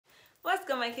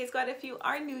What's good, my K Squad? If you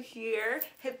are new here,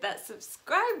 hit that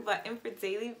subscribe button for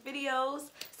daily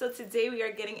videos. So today we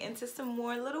are getting into some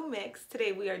more Little Mix.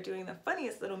 Today we are doing the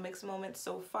funniest Little Mix moments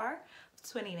so far of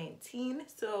 2019.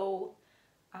 So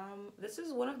this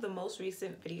is one of the most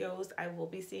recent videos I will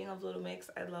be seeing of Little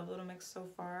Mix. I love Little Mix so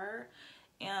far,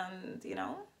 and you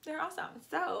know, they're awesome.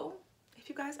 So if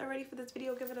you guys are ready for this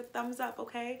video, give it a thumbs up,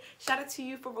 okay? Shout out to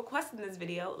you for requesting this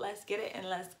video. Let's get it and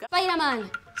let's go. Spider-Man!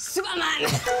 Superman!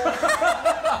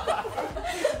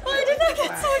 Why did I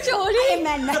get so jolly?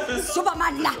 Spider-Man!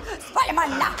 Superman!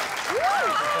 Spider-Man!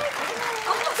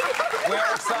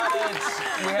 We're excited.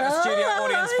 We have a studio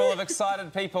audience full of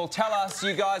excited people. Tell us,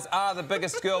 you guys are the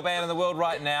biggest girl band in the world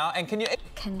right now, and can you...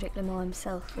 Kendrick Lamar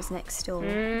himself was next door.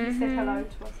 He said hello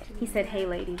to us. He said, hey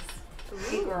ladies.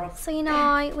 Hey girls. So you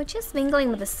know, we're just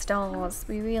mingling with the stars.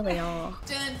 We really are.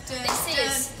 This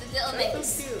is the Little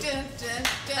Mix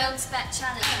Bounce Back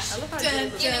Challenge.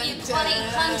 Giving you quality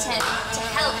content to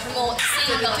help promote the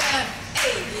single.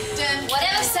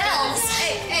 Whatever sells.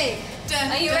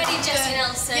 Are you ready, Jesse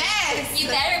Nelson? Yes! You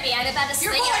better be. I'd better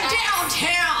slay your ass. You're going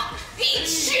downtown! Eat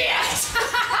shit!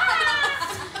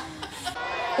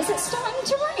 Is it starting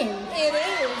to rain? It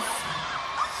is.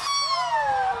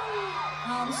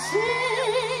 I'm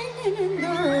singing in the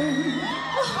rain,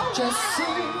 just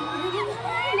singing.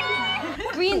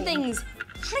 Green things,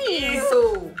 trees,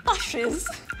 bushes,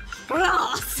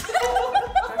 grass.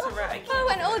 I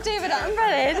went all David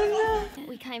Attenborough, didn't I?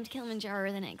 We came to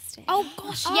Kilimanjaro the next day. Oh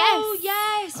gosh, yes! Oh,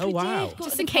 yes, we wow. did.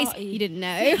 Just in case you didn't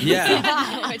know.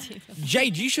 Yeah.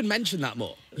 Jade, you should mention that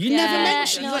more. You never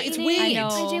mention it. Like, it's weird.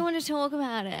 I do want to talk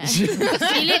about it.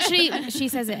 She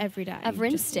says it every day. I've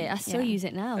rinsed it. I still use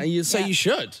it now. You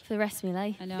should. For the rest of my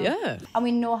life. I know. Yeah. And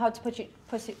we know how to put a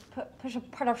bucket.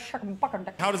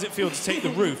 How does it feel to take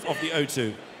the roof off the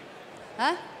O2?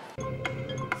 Huh?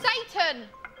 Satan!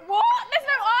 What? There's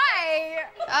no I!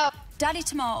 Oh. Daddy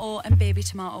Tomato and Baby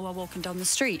Tomato are walking down the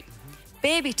street.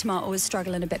 Baby Tomato is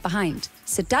struggling a bit behind.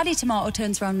 So Daddy Tomato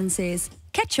turns around and says,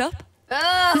 ketchup.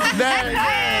 Very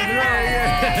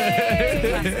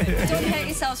good. Don't hurt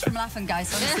yourselves from laughing,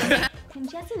 guys, honestly. Can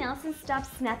Jesse Nelson stop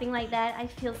snapping like that? I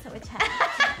feel so attacked.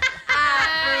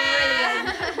 Brilliant.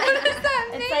 What does that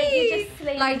mean? It's like you're just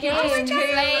slaying like the you're game. just too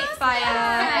late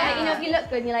fire. You know, if you look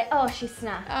good and you're like, oh, she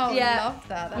snapped. Oh, yeah. I love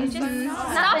that. You just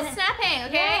Stop snapping,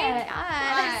 okay?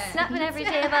 Yeah. Snapping every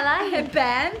day of our life.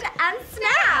 Bend and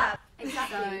snap.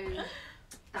 Exactly.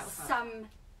 Some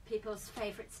people's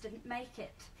favourites didn't make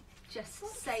it. Just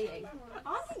saying.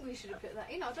 I think we should have put that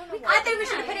in. I don't know. I think we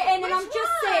should have put it in, and I'm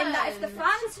just saying that if the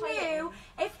fans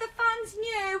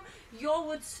knew, you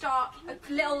would start a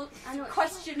little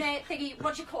questionnaire thingy.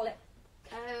 What do you call it?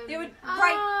 They would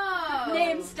write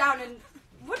names down and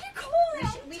what do you call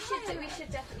it? We should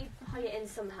definitely put it in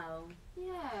somehow.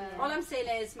 Yeah. All I'm saying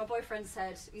is my boyfriend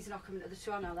said he's not coming to the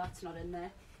tour now. That's not in there.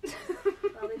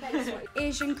 Well, we better sort it.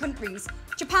 Asian countries.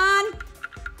 Japan.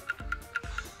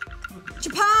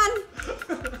 Japan.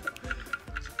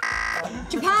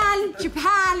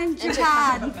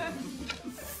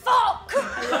 Fuck!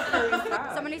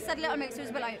 Someone who said Little Mix was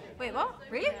a bit like, wait, what?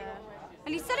 Really?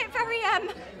 And he said it very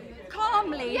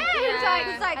calmly. Yeah. He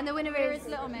was like, and the winner is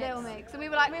Little Mix. Little Mix. And we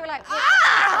were like,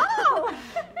 oh!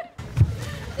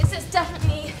 This is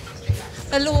definitely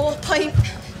a low point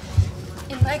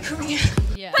in my career.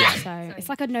 Yeah. So it's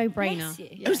like a no-brainer.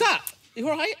 Who's that? You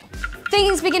all right?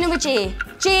 Things beginning with J.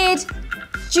 Jade,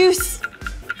 juice,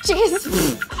 jizz,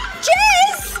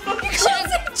 jizz,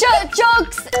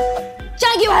 jugs,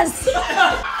 jaguars. Wait,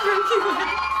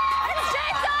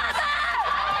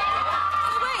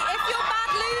 if you're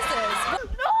bad losers.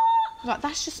 Like,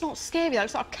 that's just not scary. That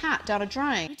looks like a cat down a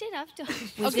drain. I did have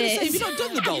dogs. I was going to say, have you not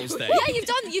done the dolls then? Yeah, you've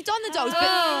done the dolls,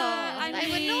 but they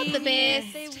were not the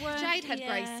best. Jade had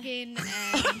grey skin.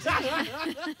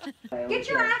 Get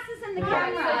your asses in the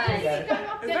camera.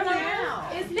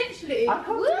 It's literally.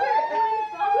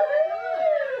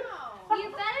 You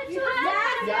better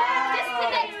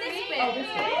disconnect this bit.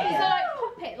 So like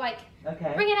pop it, like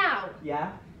bring it out.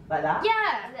 Yeah, like that?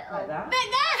 Yeah. Like that? But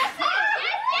no, that's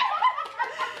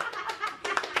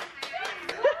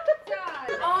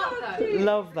it.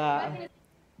 Love that.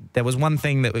 There was one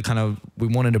thing that we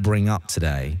wanted to bring up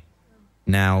today.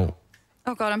 Now,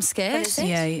 Oh God, I'm scared.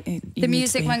 Yeah, the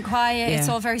music went quiet. Yeah. It's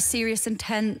all very serious and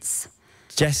tense.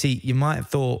 Jesse, you might have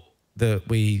thought that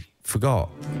we forgot.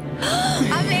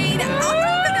 I mean, I'm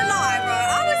not gonna lie, right?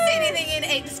 I was sitting thinking,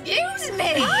 excuse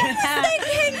me. I was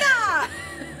thinking that.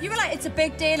 You were like, it's a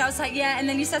big day, and I was like, yeah. And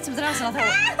then you said something else, and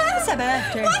I thought, it's her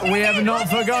birthday. We have not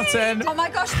forgotten. Oh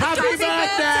my gosh! Happy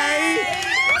birthday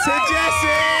to Jesse!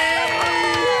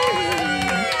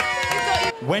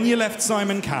 When you left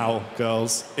Simon Cowell,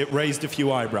 girls, it raised a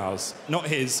few eyebrows. Not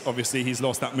his, obviously, he's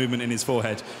lost that movement in his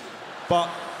forehead. But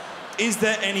is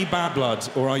there any bad blood,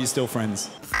 or are you still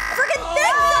friends? Freaking things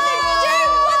that they do!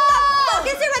 What the fuck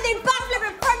is it when they backflip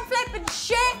and front flip and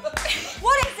shit?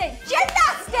 What is it?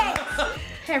 Gymnastics!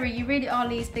 Perry, you really are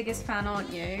Lee's biggest fan,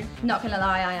 aren't you? Not gonna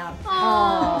lie, I am.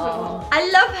 Oh. I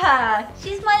love her.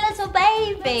 She's my little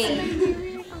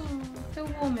baby.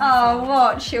 Oh,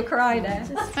 what? She'll cry now.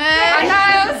 I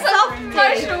know, soft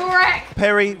emotional wreck.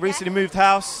 Perry recently moved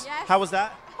house. Yes. How was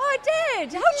that? Oh, I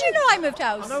did. How do you know I moved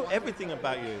house? I know everything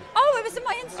about you. Oh, it was in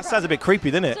my Instagram. That sounds a bit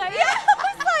creepy, doesn't it? Yeah,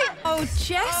 I was like, oh,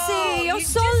 Jessie, you're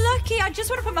so lucky. I just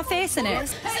want to put my face in it.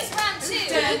 This is round 2 of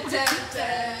the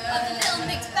Little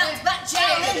Mix Bounce Back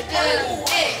Challenge.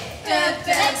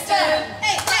 Next up,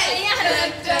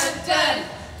 leigh-anne.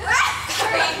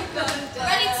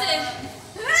 Ready to...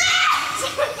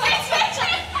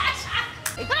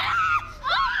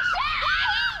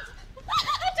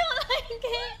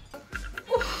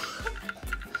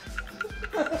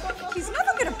 He's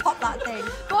never going to pop that thing.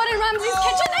 Gordon Ramsay's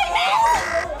kitchen.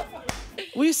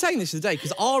 We were saying this today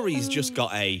because Ari's just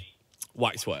got a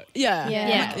waxwork.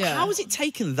 Yeah. Like, how has it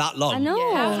taken that long? I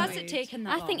know. How has it taken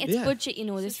that long? I think it's budget, you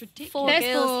know. There's 4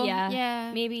 girls here.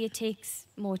 Yeah. Maybe it takes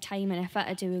more time and effort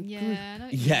to do a group.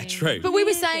 Yeah, true. But we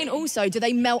were saying also, do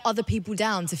they melt other people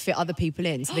down to fit other people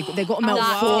in? So they've got to melt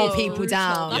 4 people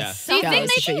down. Yeah. Do you think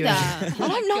they do that? I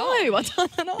don't know. I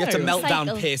don't know. You have to melt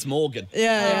down Piers Morgan.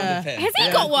 Yeah. Has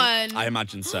he got one? I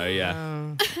imagine so,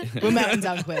 yeah. We're melting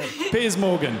down quick. Piers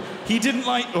Morgan, he didn't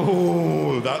like...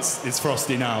 Oh, it's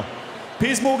frosty now.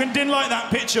 Piers Morgan didn't like that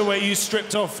picture where you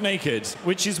stripped off naked,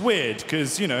 which is weird,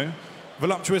 because, you know,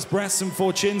 voluptuous breasts and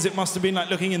 4 chins, it must have been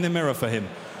like looking in the mirror for him.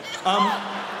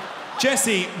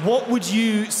 Jessie, what would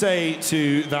you say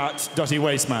to that dirty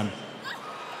waste man?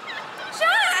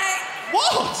 Jack!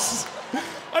 What?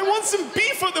 I want some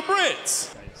beef at the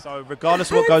Brits. So regardless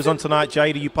of what goes on tonight,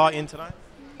 Jade, are you partying tonight?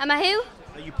 Am I who?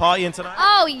 Are you partying tonight?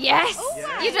 Oh, yes.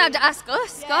 You don't have to ask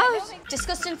us. God.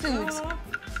 Disgusting foods.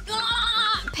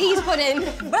 Peas pudding.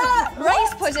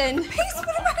 Rice pudding. Peas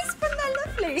pudding, rice pudding, they're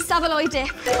lovely. Saveloy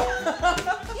dip.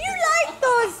 You like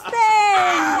those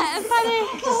things! Panic.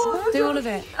 Do all of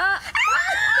it.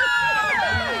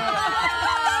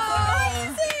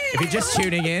 If you're just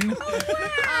tuning in,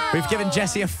 we've given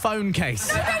Jessie a phone case.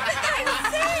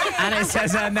 And it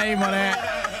says her name on it.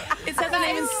 It says her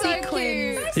name in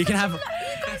sequins. You can have...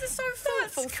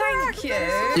 Thank you.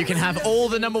 You can have all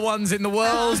the #1s in the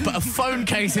world, but a phone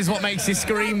case is what makes you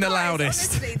scream the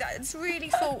loudest. Honestly, that's really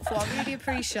thoughtful. I really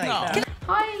appreciate that.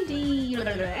 Heidi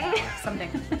something.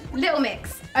 Little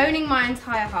Mix. Owning my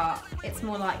entire heart. It's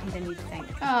more likely than you'd think.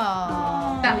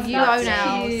 Oh, That's you own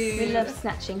ours. We love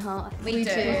snatching heart. We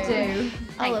do.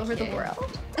 All over the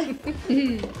world.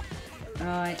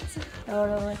 Right.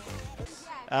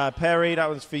 Perry, that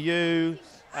one's for you.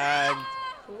 And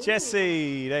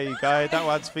Jessie, there you go. That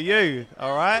one's for you.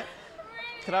 All right.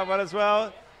 Can I have one as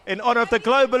well? In honour of the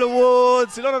Global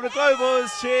Awards. In honour of the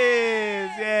Globals.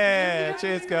 Cheers. Yeah.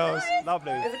 Cheers, girls.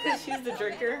 Lovely. Is it because she's the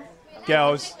drinker?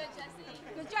 Girls.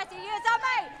 Jessie, you saw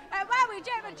me. And when we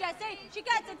dream of Jessie, she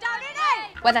gets it down in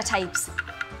it. Weather types.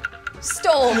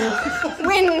 Storm.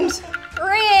 Wind.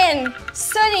 Rain.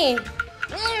 Sunny.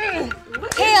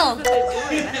 Hail. 7,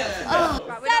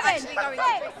 6.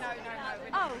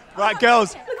 Oh. Right,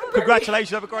 girls. Congratulations.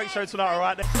 Have a great show tonight, all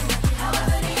right? Because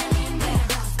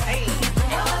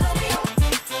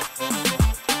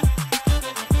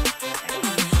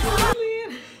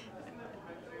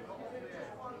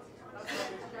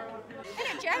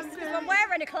when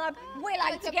we're in a club, we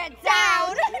like to get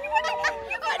down.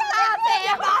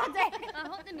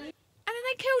 And then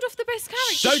they killed off the best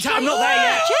character. Don't I'm not there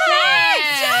yet.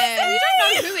 You don't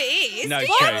know who it is. No,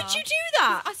 Why true. would you do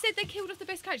that? I said they killed off the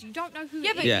best character. You don't know who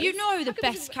it is. Yeah. But you know the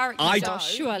best character. I though,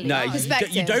 surely. No,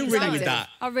 you don't really with that.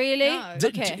 Oh, really? No.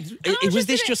 Okay. Was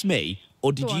this just me?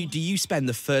 Or do you spend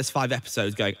the first 5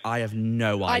 episodes going, I have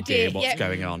no idea what's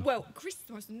going on? Well, Chris is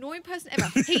the most annoying person ever.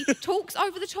 He talks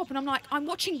over the top and I'm like, I'm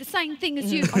watching the same thing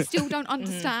as you. I still don't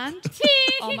understand.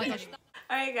 Oh my gosh.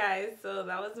 Alright guys, so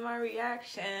that was my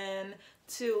reaction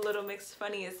to Little Mix's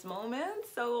funniest moments.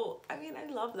 So, I mean, I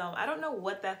love them. I don't know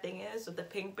what that thing is with the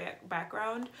pink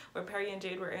background where Perry and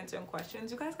Jade were answering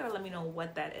questions. You guys gotta let me know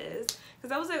what that is.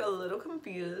 Because I was like a little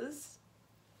confused.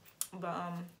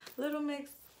 But Little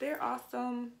Mix, they're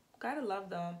awesome. Gotta love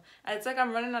them. And it's like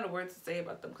I'm running out of words to say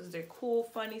about them because they're cool,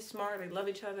 funny, smart, they love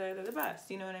each other, they're the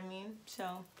best, you know what I mean?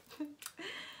 So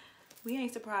we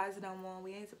ain't surprised no more.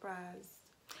 We ain't surprised.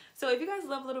 So if you guys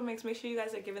love Little Mix, make sure you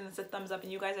guys are giving this a thumbs up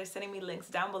and you guys are sending me links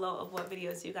down below of what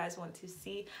videos you guys want to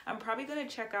see. I'm probably going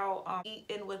to check out Eat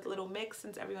In with Little Mix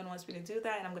since everyone wants me to do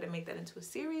that, and I'm going to make that into a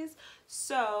series.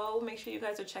 So make sure you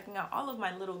guys are checking out all of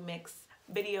my Little Mix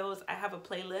videos. I have a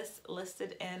playlist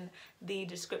listed in the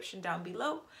description down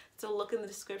below. So look in the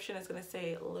description, it's going to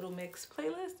say Little Mix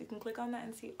playlist. You can click on that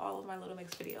and see all of my Little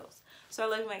Mix videos. So I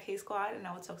love you, my K Squad, and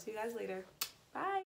I will talk to you guys later. Bye.